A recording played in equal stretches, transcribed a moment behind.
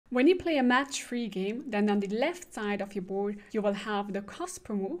When you play a match-3 game, then on the left side of your board, you will have the cost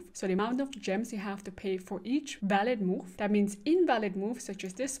per move, so the amount of gems you have to pay for each valid move. That means invalid moves such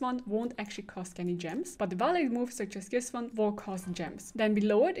as this one won't actually cost any gems, but the valid moves such as this one will cost gems. Then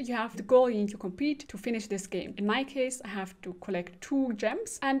below it, you have the goal you need to complete to finish this game. In my case, I have to collect 2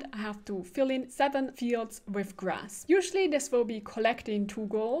 gems and I have to fill in 7 fields with grass. Usually this will be collecting 2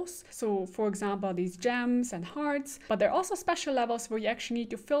 goals, so for example these gems and hearts, but there are also special levels where you actually need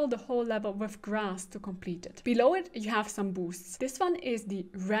to fill the whole level with grass to complete it. Below it, you have some boosts. This one is the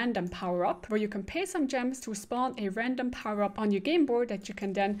random power-up, where you can pay some gems to spawn a random power-up on your game board that you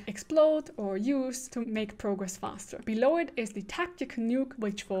can then explode or use to make progress faster. Below it is the tactical nuke,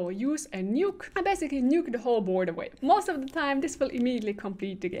 which will use a nuke and basically nuke the whole board away. Most of the time, this will immediately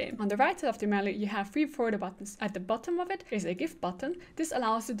complete the game. On the right side of the melee, you have 3 further buttons. At the bottom of it is a gift button. This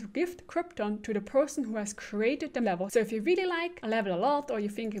allows you to gift Krypton to the person who has created the level. So if you really like a level a lot, or you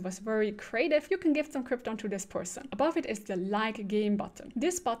think it was very creative, you can gift some Krypton to this person. Above it is the like game button.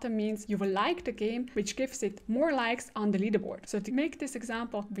 This button means you will like the game, which gives it more likes on the leaderboard. So to make this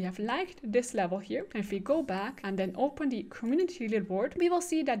example, we have liked this level here. And if we go back and then open the community leaderboard, we will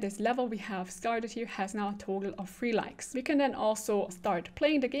see that this level we have started here has now a total of 3 likes. We can then also start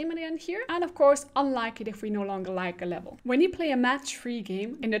playing the game again here, and of course unlike it if we no longer like a level. When you play a match-3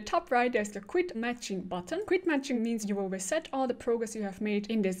 game, in the top right there's the quit matching button. Quit matching means you will reset all the progress you have made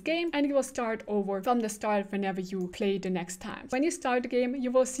in this game and you will start over from the start whenever you play the next time. When you start the game, you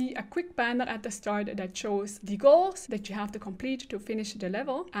will see a quick banner at the start that shows the goals that you have to complete to finish the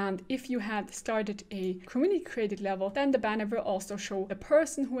level, and if you had started a community created level, then the banner will also show the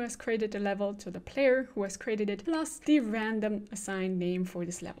person who has created the level, so the player who has created it, plus the random assigned name for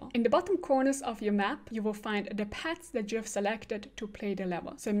this level. In the bottom corners of your map, you will find the pets that you have selected to play the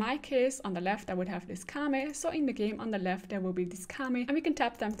level. So in my case, on the left I would have this Kame, so in the game on the left there will be this Kame, and we can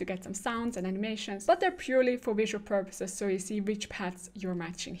tap them to get some sounds and animations, but they're purely for visual purposes, so you see which pets you're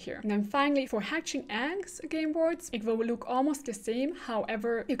matching here. And then finally, for hatching eggs game boards, it will look almost the same.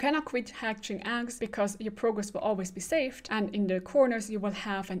 However, you cannot quit hatching eggs because your progress will always be saved, and in the corners you will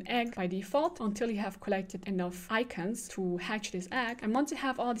have an egg by default until you have collected enough icons to hatch this egg. And once you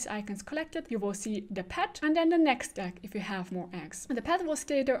have all these icons collected, you will see the pet and then the next egg if you have more eggs. And the pet will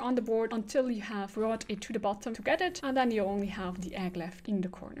stay there on the board until you have brought it to the bottom to get it, and then you only have the egg left in the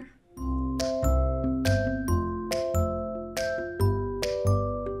corner.